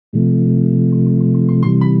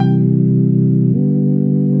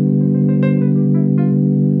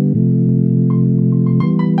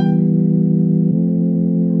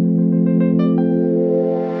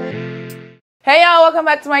welcome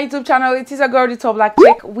back to my YouTube channel. It is a girl, the Top Black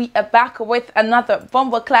Chick. We are back with another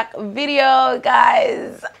Bumbleclack video,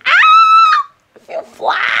 guys. I feel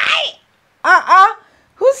fly.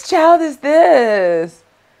 Whose child is this?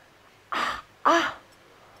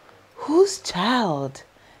 Whose child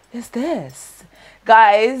is this?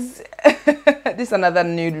 Guys, this is another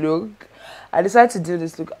new look. I decided to do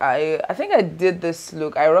this look. I think I did this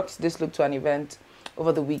look. I rocked this look to an event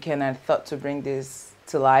over the weekend. I thought to bring this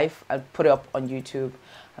to life and put it up on YouTube,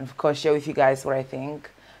 and of course share with you guys what I think,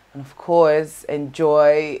 and of course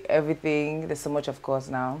enjoy everything. There's so much, of course,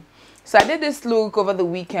 now. So I did this look over the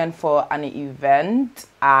weekend for an event,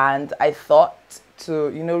 and I thought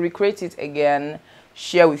to, you know, recreate it again,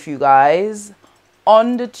 share with you guys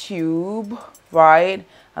on the tube, right?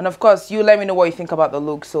 And of course, you let me know what you think about the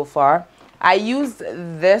look so far. I used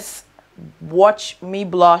this Watch Me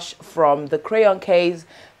Blush from the Crayon Case.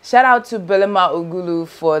 Shout out to Belema Ogulu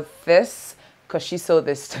for this, because she sold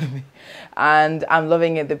this to me and I'm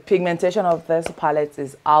loving it. The pigmentation of this palette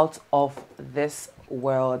is out of this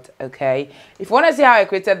world. Okay, if you want to see how I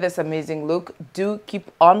created this amazing look, do keep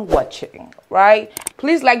on watching, right?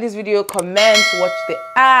 Please like this video, comment, watch the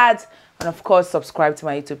ads, and of course subscribe to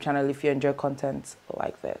my YouTube channel if you enjoy content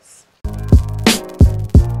like this.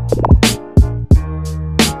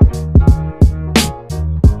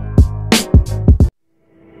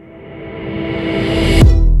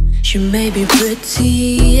 She may be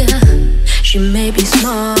pretty, she may be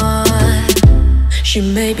smart, she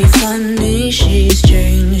may be funny, she's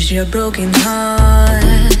changed your broken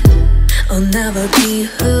heart. I'll never be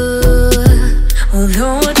her,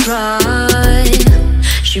 although I try.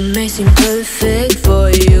 She may seem perfect for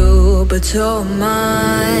you, but so am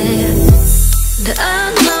I.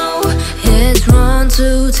 I know it's wrong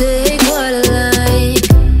to take what I like,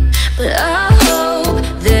 but I hope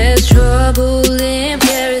there's trouble in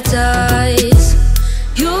paradise.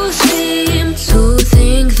 You seem to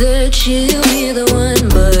think that she'll be the one,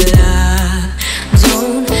 but I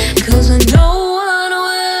don't, 'cause I know one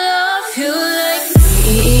will love you like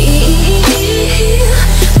me.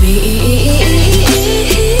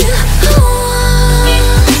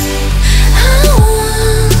 I want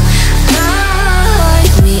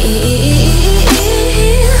like me.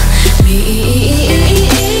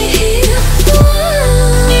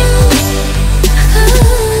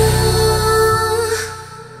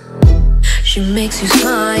 She makes you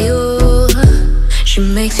smile, she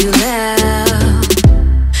makes you laugh,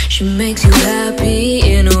 she makes you happy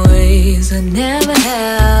in ways I never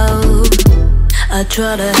have. I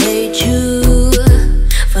try to hate you,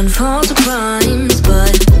 find faults or crimes,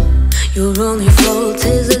 but your only fault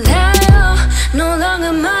is that you're no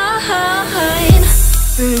longer mine.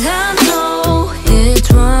 And I know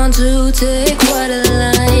it's wrong to take what I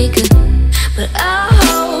like, but I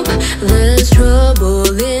hope there's trouble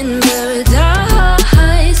in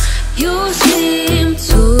paradise. You seem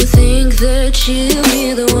to think that she'll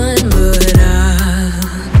be the one, but I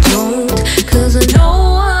don't, 'cause I know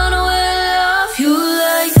one will love you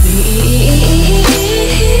like me.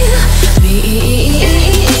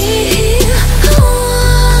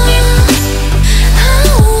 I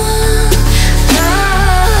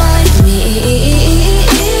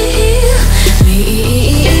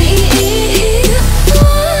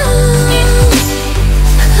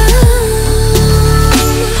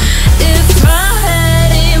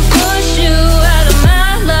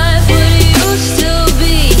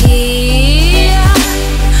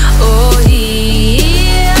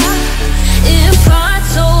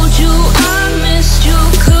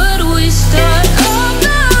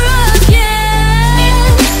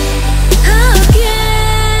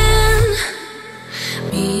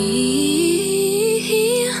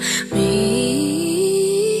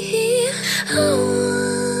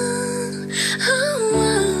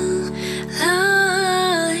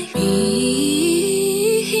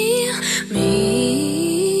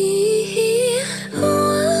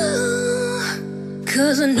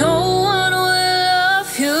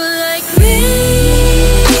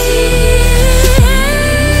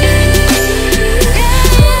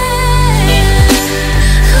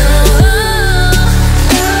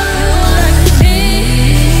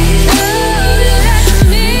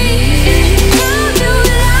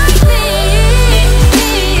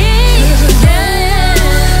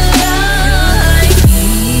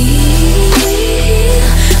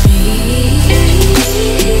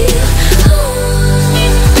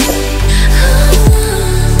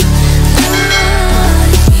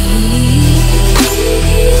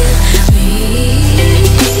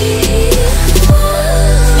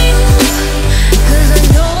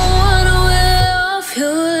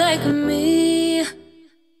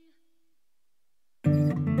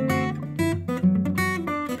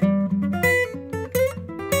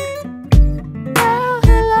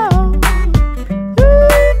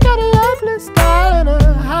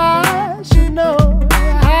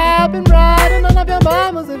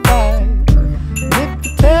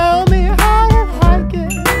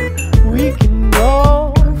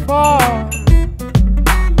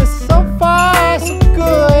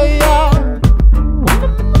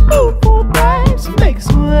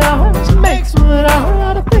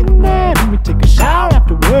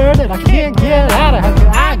that I can't get out of. How can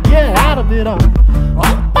I get out of it all?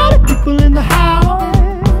 All the people in the house,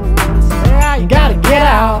 yeah, you gotta get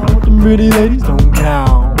out. The pretty ladies don't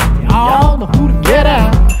count. Y'all know who to get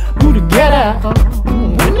out, who to get out.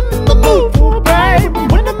 When I'm in the mood for a babe,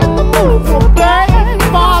 when I'm in the mood for a babe,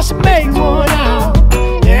 oh, she makes one out.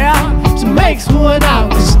 Yeah, she makes one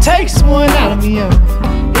out. She takes one out of me.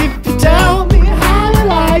 If you tell me how you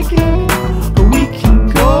like it, we can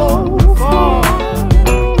go far.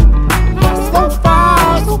 So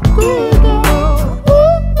far, so good.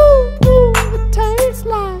 Ooh, it tastes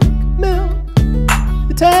like milk.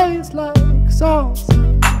 It tastes like sauce.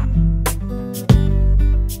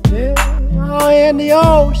 Yeah, oh, and the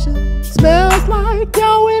ocean smells like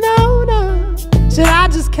going on. Shit, I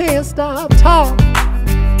just can't stop talking.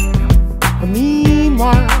 But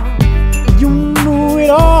meanwhile, you knew it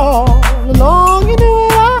all along. You knew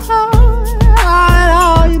it all,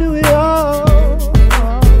 you knew it all.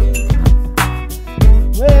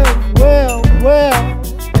 Well,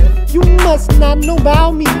 you must not know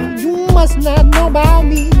about me. You must not know about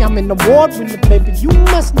me. I'm in the award-winning, baby. You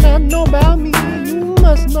must not know about me. You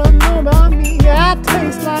must not know about me. I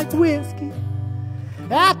taste like whiskey.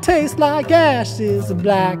 I taste like ashes of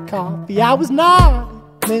black coffee. I was naughty,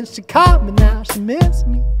 then she caught me, now she missed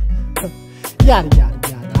me. Yada, yada,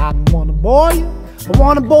 yada. I don't wanna bore you. I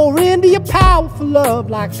wanna bore into your powerful love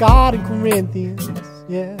like God in Corinthians.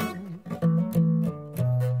 Yeah.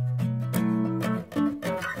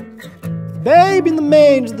 Baby in the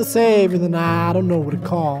manger, the savior, then I don't know what to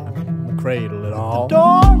call the cradle at all. The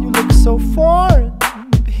door, you look so foreign,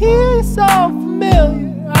 here so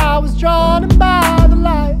familiar. I was drawn in by the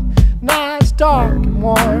light. Night's dark and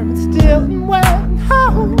warm and still and wet. And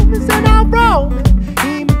home is in our roaming,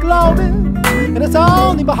 hemoglobin, and it's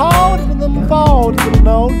only beholding and then folded to the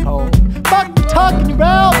nose hole. But you're tucking your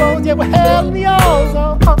elbows, yeah, we're hell in the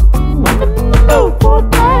ozone. I'm in the mood for a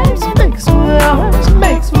babe. She makes one out, she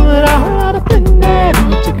makes one out of thin air.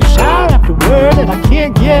 You take a shower afterward that I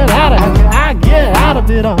can't get out of. How can I get out of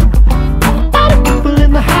it all? All the people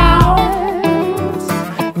in the house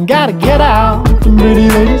gotta get out. The pretty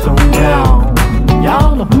ladies don't count.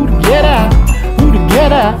 Y'all know who to get out, who to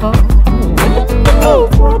get out. When I'm in the mood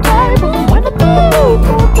for a babe, when I'm in the mood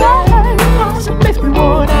for a babe, oh, she makes me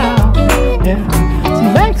one out. Yeah, she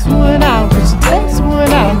makes one out, but she takes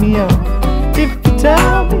one out of me. If you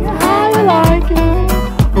tell me how you like it,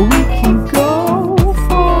 we can go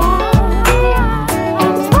far.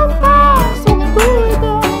 So far, so good.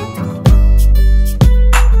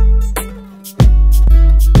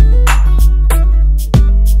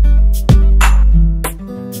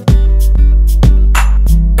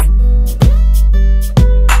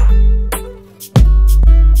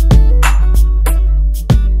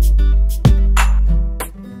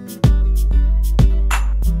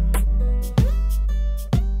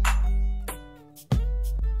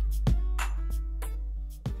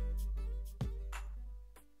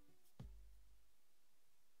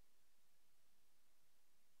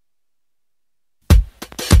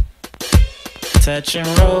 Touch and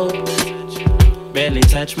roll, barely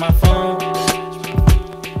touch my phone.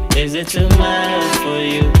 Is it too much for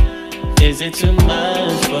you? Is it too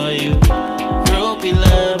much for you? Groupie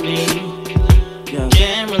love me,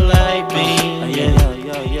 camera like me,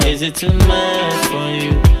 yeah. Is it too much for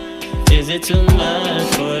you? Is it too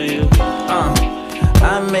much for you?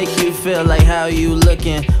 I make you feel like how you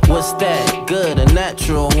looking. What's that? Good, a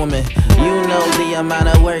natural woman. You know the amount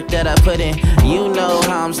of work that I put in. You know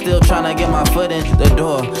how I'm still trying to get my foot in the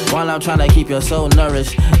door while I'm trying to keep your soul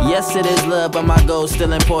nourished. Yes, it is love, but my goal's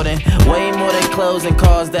still important. Way more than clothes and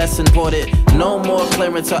cars, that's important. No more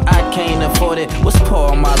clearance or I can't afford it. What's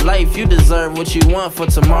poor in my life? You deserve what you want for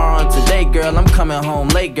tomorrow and today, girl. I'm coming home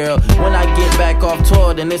late, girl. When I get back off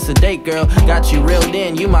tour, then it's a date, girl. Got you reeled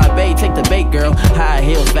in, you my bae, take the bait, girl. High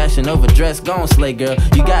heels, fashion over dress, gon' slay, girl.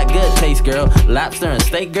 You got good taste, girl. Lobster and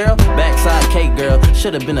steak, girl. Backside cake, girl.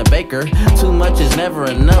 Should've been a baker. Too much is never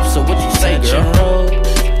enough, so what you say, girl? Touch and roll,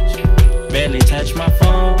 barely touch my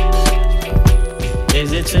phone.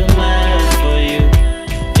 Is it too much for you?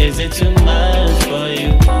 Is it too much for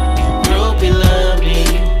you? Groupie love me,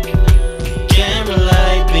 camera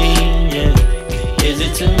like me, yeah. Is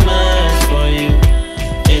it too much for you?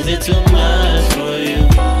 Is it too much for you?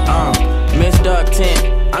 Miss Dark Tint,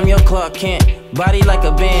 I'm your Clark Kent. Body like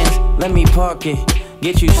a Benz, let me park it.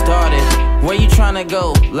 Get you started. Where you tryna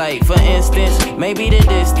go? Like, for instance, maybe the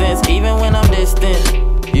distance, even when I'm distant.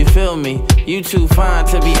 You feel me? You too fine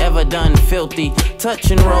to be ever done filthy. Touch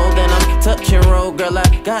and roll, then I'm touch and roll. Girl, I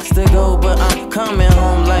gots to go, but I'm coming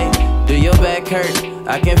home like, do your back hurt?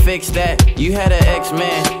 I can fix that. You had an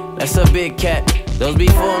ex-man, that's a big cat. Those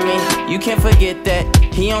before me, you can't forget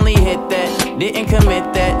that. He only hit that, didn't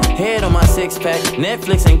commit that. Head on my six-pack,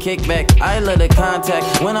 Netflix and kickback. I love the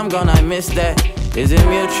contact, when I'm gone I miss that. Is it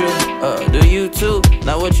mutual? Do you too?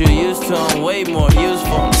 Not what you used to, I'm way more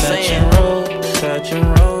useful. I'm saying touch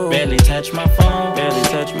and roll, barely touch my phone, barely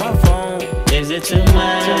touch my phone. Is it too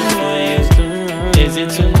much for you? Is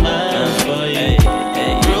it too much for you?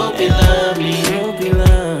 Groupie love me, groupie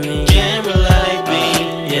love me. Camera like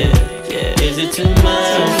me, yeah. Is it too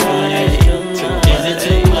much for you? Is it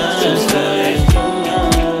too much for you?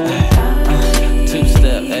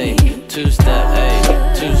 Two-step, ayy, two-step, ayy,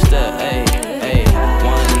 two-step, ayy, ayy.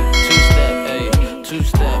 1, 2-step, ayy,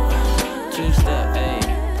 two-step, two-step, ayy,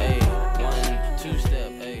 ayy. 1,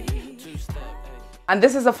 2-step, ayy, two-step, ayy. And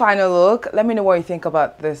this is the final look. Let me know what you think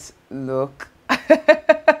about this look.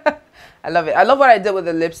 I love it. I love what I did with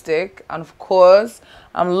the lipstick. And of course,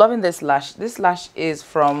 I'm loving this lash. This lash is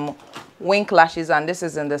from Wink Lashes, and this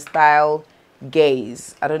is in the style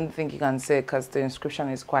Gaze. I don't think you can say it because the inscription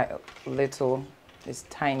is quite little. It's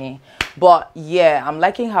tiny. But yeah, I'm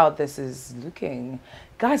liking how this is looking.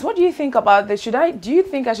 Guys, what do you think about this? Do you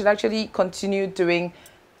think I should actually continue doing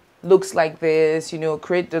looks like this? You know,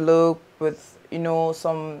 create the look with, you know,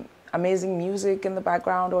 some amazing music in the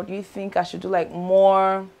background? Or do you think I should do like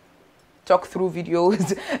more talk through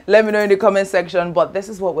videos? Let me know in the comment section. But this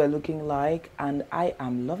is what we're looking like, and I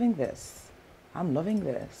am loving this. I'm loving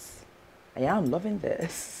this. I am loving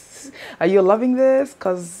this. Are you loving this?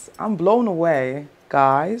 Because I'm blown away,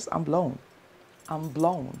 guys. I'm blown.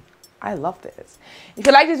 I love this. If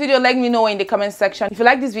you like this video, let me know in the comment section. If you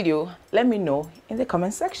like this video, let me know in the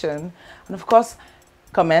comment section. And of course,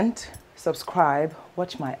 comment, subscribe,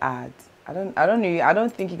 watch my ads. I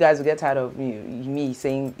don't think you guys will get tired of me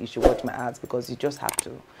saying you should watch my ads, because you just have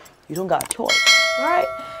to. You don't got a choice. All right?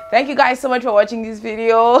 Thank you guys so much for watching this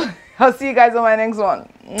video. I'll see you guys on my next one.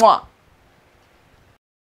 Mwah.